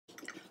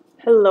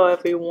Hello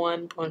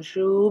everyone,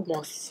 bonjour,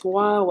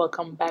 bonsoir,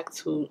 welcome back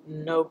to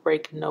No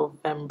Break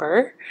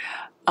November.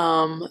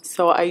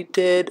 So I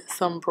did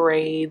some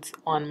braids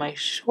on my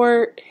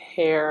short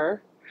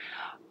hair,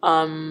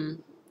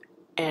 and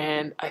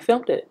I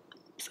filmed it.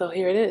 So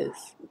here it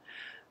is.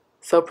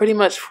 So pretty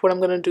much what I'm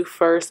going to do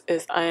first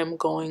is I am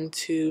going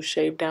to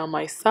shave down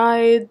my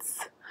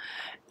sides,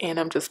 and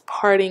I'm just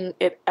parting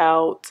it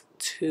out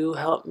to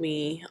help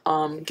me,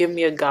 give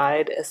me a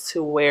guide as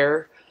to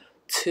where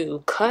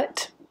to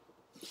cut.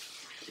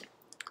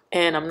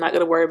 And I'm not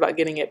going to worry about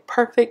getting it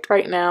perfect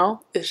right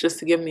now. It's just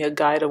to give me a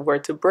guide of where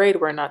to braid,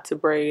 where not to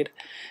braid,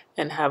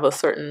 and have a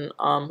certain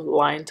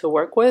line to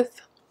work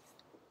with.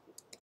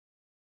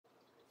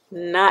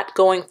 Not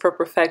going for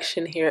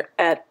perfection here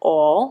at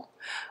all.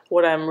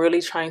 What I'm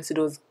really trying to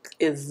do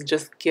is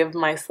just give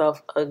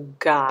myself a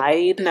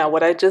guide. Now,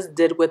 what I just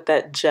did with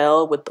that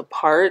gel with the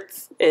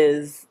parts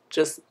is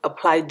just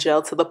apply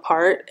gel to the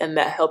part, and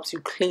that helps you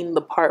clean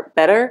the part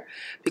better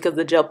because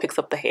the gel picks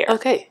up the hair.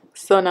 Okay,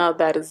 so now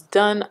that is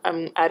done,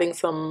 I'm adding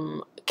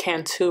some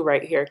Cantu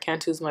right here.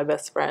 Cantu is my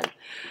best friend.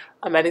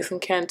 I'm adding some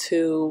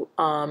Cantu,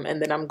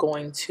 and then I'm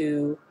going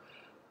to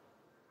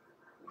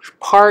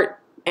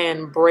part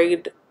and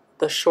braid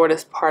the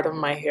shortest part of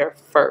my hair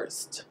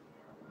first.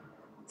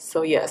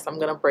 So yes, I'm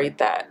gonna braid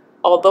that.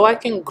 Although I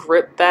can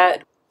grip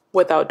that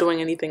without doing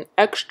anything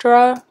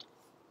extra,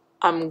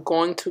 I'm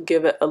going to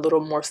give it a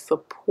little more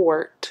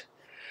support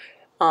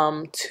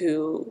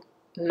to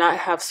not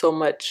have so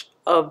much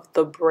of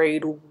the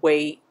braid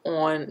weight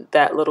on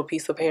that little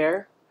piece of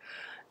hair.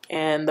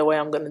 And the way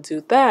I'm going to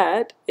do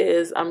that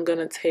is I'm going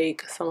to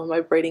take some of my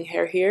braiding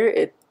hair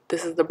here.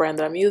 This is the brand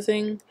that I'm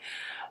using.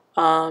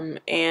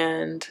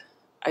 And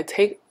I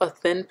take a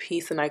thin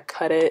piece and I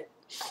cut it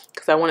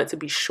because I want it to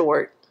be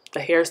short. The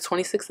hair is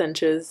 26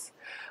 inches.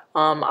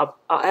 I'll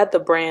add the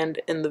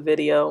brand in the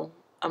video.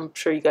 I'm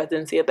sure you guys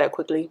didn't see it that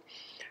quickly.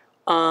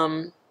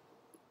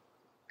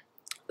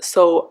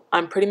 So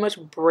I'm pretty much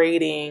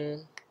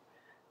braiding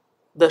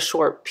the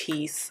short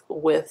piece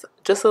with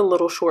just a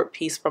little short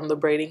piece from the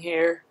braiding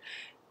hair.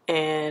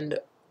 And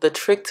the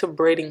trick to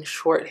braiding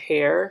short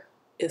hair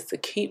is to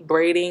keep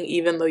braiding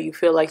even though you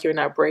feel like you're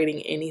not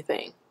braiding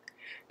anything.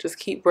 Just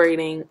keep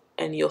braiding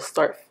and you'll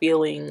start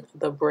feeling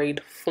the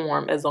braid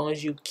form as long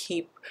as you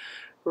keep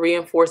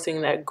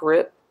reinforcing that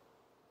grip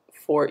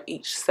for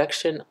each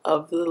section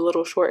of the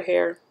little short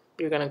hair.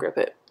 You're gonna grip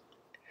it.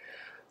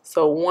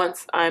 So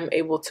once I'm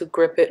able to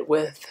grip it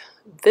with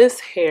this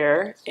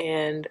hair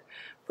and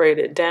braid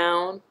it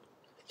down,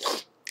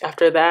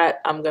 after that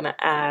I'm gonna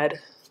add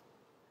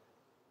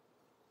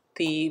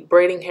the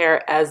braiding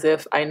hair as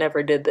if I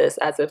never did this,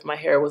 as if my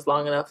hair was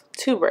long enough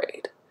to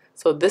braid.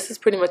 So this is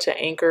pretty much an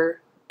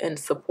anchor and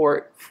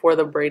support for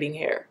the braiding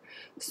hair.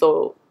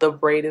 So the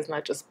braid is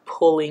not just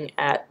pulling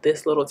at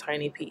this little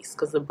tiny piece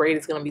because the braid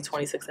is going to be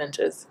 26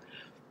 inches.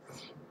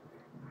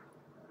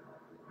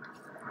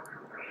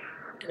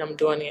 And I'm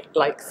doing it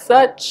like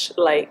such,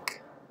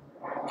 like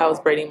I was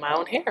braiding my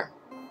own hair.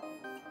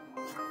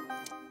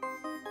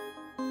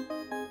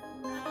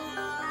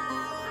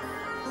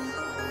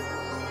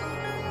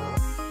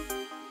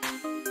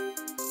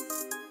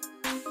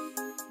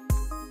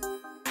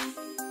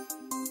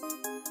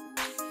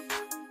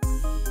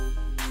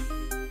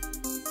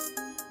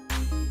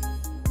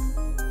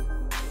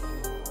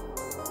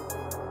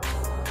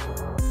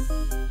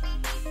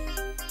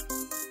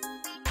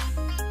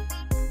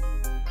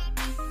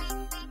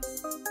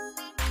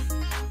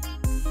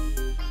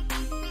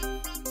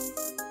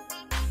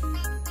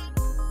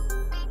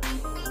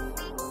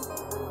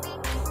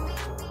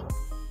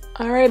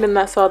 Alright, and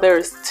that's all there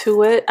is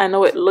to it. I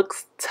know it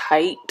looks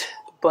tight,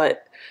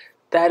 but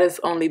that is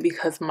only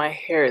because my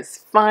hair is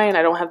fine.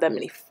 I don't have that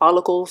many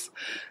follicles,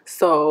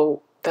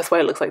 so that's why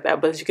it looks like that.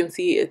 But as you can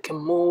see, it can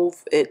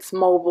move, it's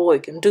mobile,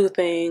 it can do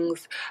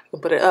things. I can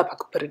put it up, I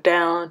can put it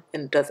down,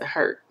 and it doesn't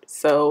hurt.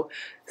 So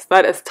it's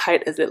not as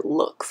tight as it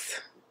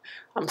looks.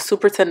 I'm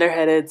super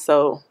tender-headed,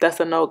 so that's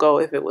a no-go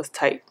if it was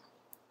tight.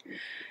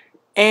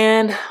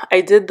 And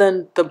I did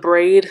the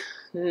braid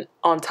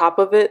on top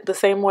of it the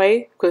same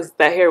way because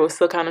that hair was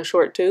still kind of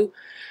short too.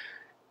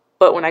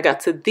 But when I got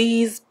to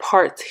these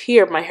parts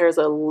here, my hair is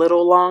a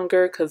little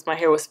longer because my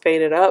hair was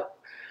faded up,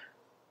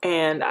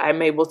 and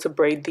I'm able to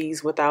braid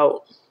these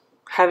without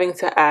having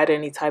to add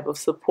any type of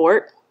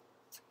support.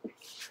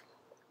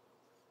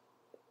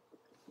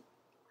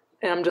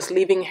 And I'm just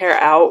leaving hair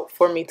out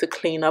for me to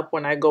clean up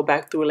when I go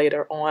back through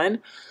later on.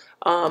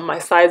 My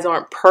sides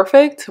aren't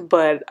perfect,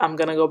 but I'm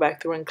gonna go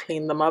back through and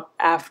clean them up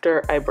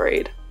after I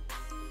braid.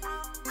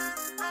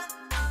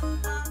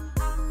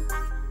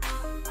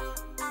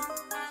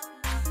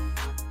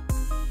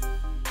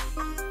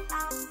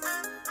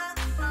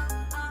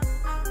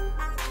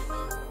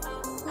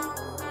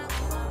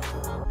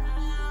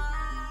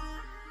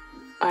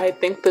 I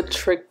think the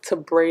trick to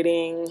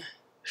braiding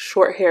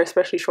short hair,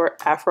 especially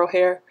short afro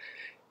hair,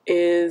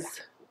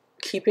 is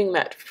keeping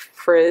that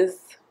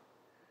frizz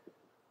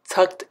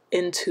tucked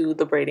into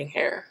the braiding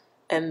hair.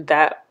 And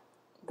that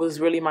was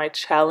really my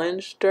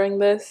challenge during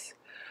this.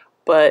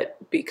 but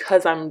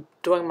because I'm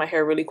doing my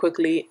hair really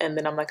quickly and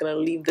then I'm not going to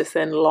leave this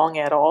in long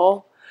at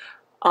all,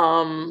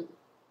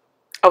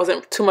 I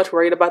wasn't too much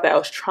worried about that. I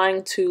was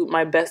trying to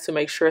my best to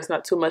make sure it's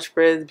not too much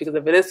frizz, because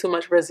if it is too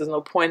much frizz, there's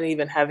no point in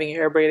even having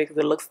your hair braided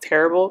because it looks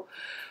terrible.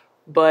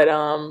 But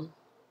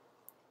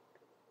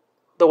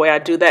the way I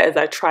do that is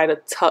I try to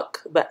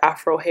tuck the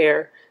afro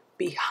hair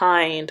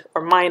behind,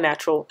 or my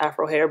natural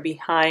afro hair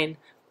behind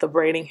the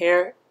braiding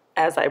hair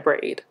as I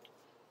braid.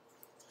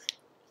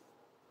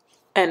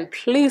 And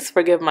please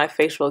forgive my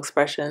facial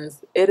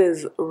expressions. It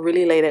is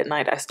really late at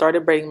night. I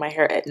started braiding my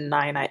hair at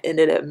 9. I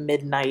ended at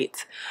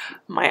midnight.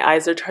 My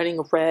eyes are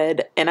turning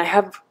red and I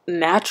have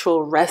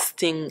natural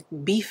resting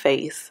bee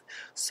face.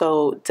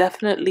 So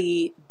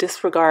definitely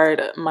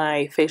disregard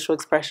my facial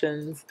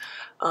expressions.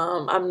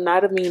 I'm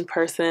not a mean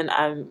person.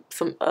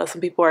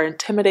 Some people are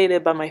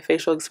intimidated by my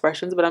facial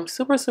expressions, but I'm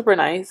super, super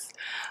nice.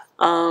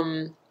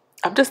 I'm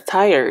just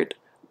tired,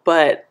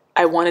 but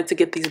I wanted to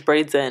get these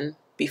braids in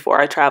before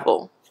I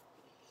travel.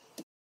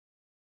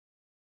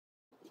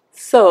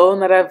 So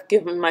now that I've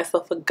given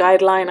myself a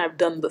guideline, I've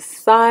done the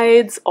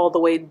sides all the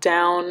way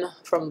down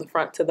from the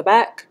front to the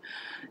back.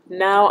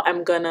 Now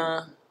I'm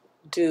gonna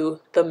do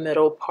the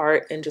middle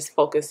part and just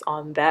focus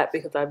on that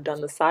because I've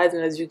done the sides.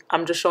 And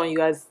I'm just showing you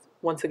guys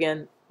once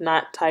again,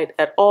 not tight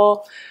at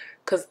all,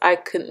 because I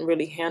couldn't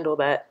really handle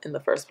that in the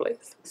first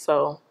place.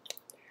 So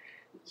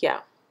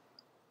yeah.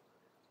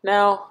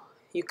 Now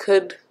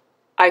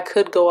I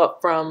could go up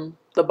from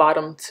the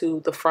bottom to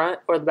the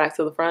front or the back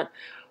to the front,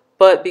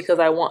 but because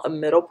I want a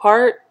middle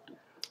part,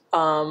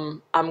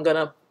 I'm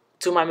gonna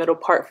do my middle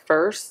part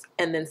first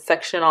and then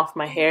section off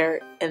my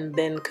hair and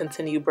then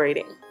continue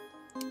braiding.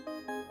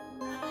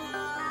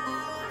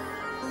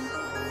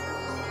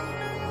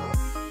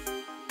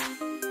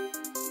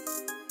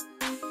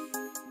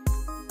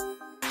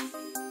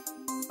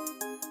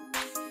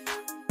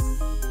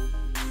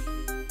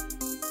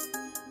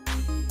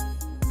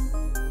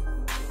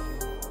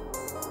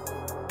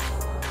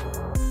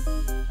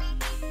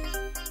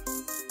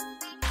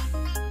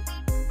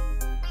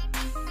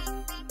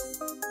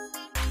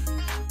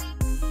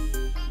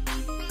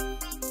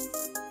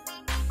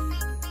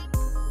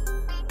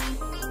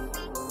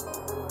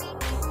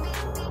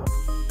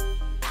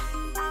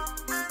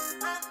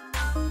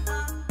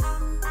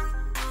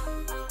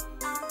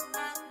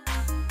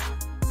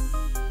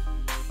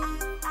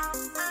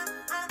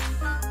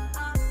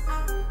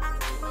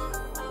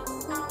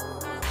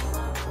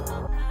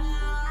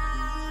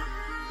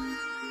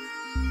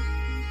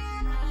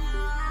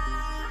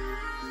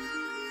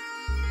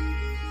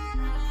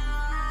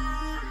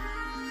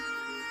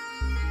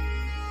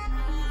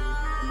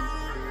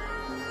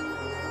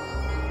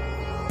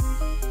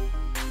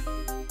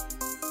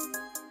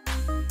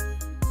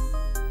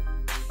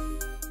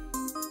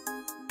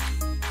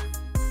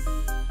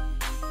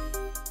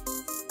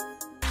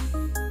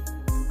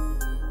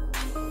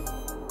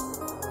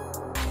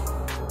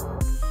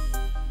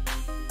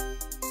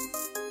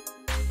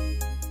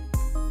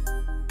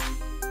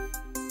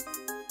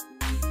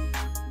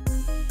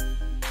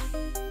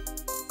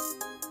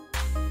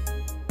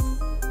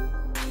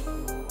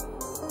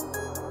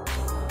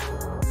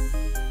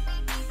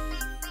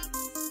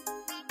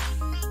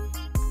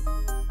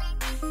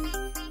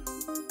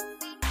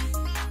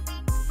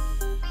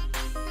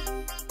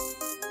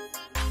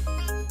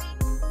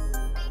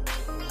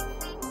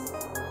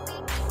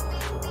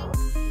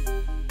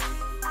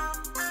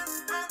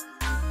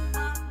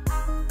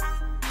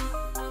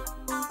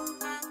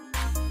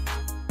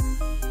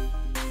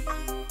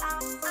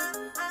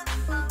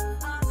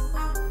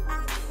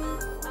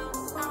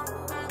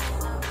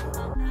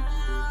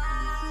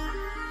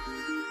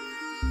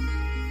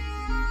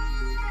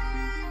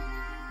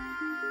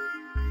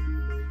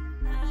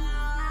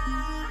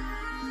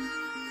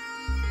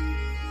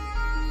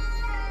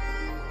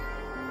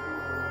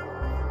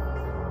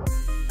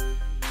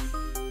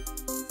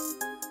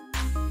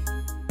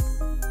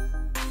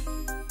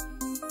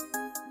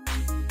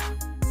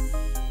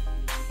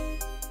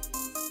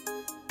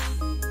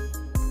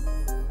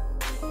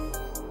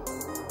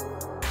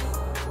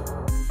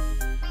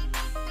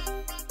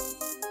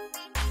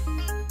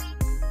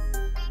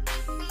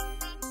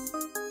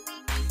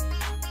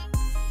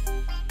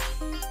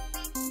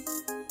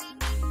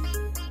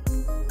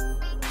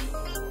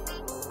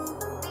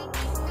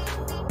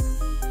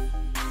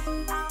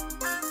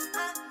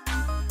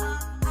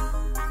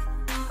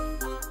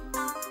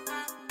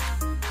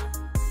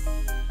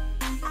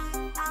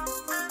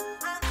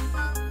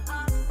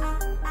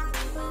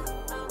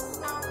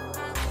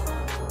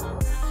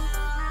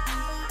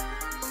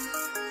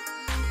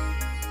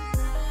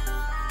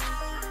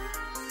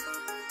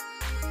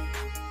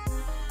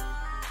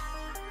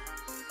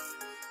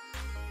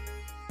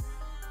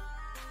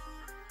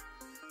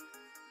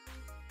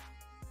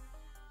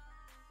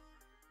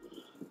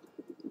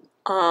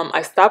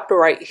 I stopped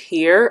right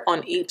here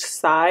on each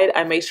side.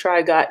 I made sure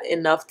I got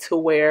enough to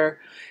where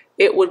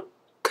it would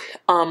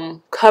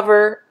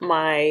cover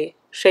my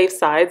shave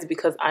sides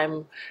because right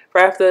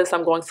after this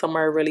I'm going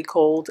somewhere really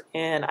cold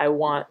and I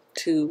want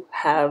to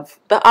have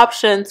the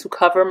option to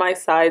cover my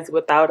sides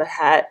without a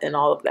hat and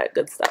all of that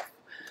good stuff.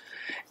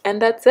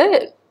 And that's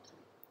it.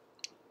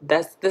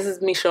 This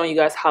is me showing you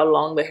guys how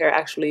long the hair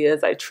actually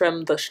is. I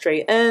trimmed the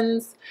straight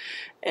ends,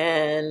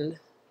 and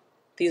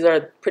these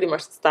are pretty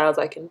much the styles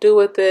I can do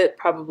with it.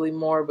 Probably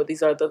more, but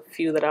these are the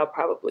few that I'll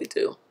probably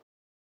do.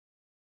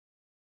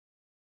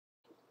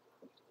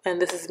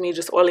 And this is me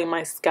just oiling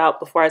my scalp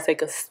before I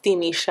take a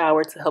steamy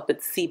shower to help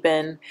it seep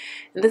in.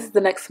 And this is the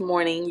next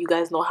morning. You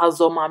guys know how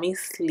Zomami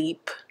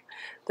sleep.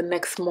 The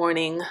next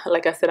morning,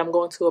 like I said, I'm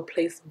going to a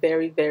place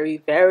very, very,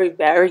 very,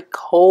 very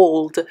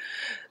cold.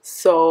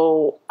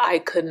 So I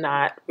could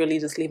not really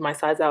just leave my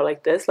sides out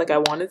like this like I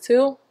wanted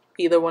to,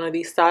 either one of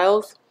these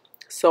styles.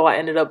 So I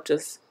ended up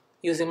just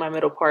using my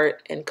middle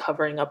part and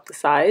covering up the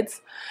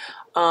sides.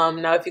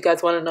 Now, if you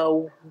guys want to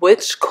know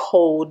which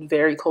cold,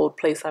 very cold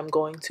place I'm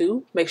going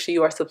to, make sure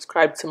you are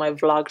subscribed to my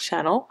vlog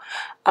channel.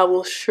 I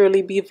will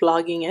surely be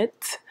vlogging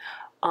it.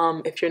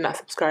 If you're not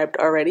subscribed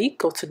already,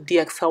 go to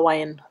DX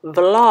Hawaiian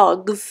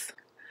Vlogs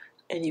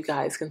and you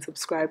guys can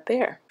subscribe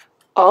there.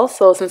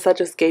 Also, since I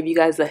just gave you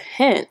guys a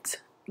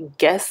hint,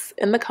 guess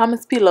in the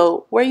comments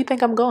below where you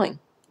think I'm going.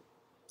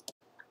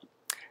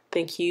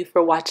 Thank you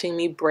for watching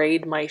me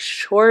braid my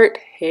short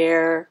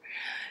hair,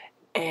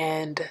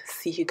 and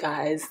see you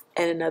guys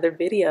in another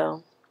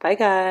video. Bye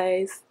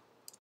guys.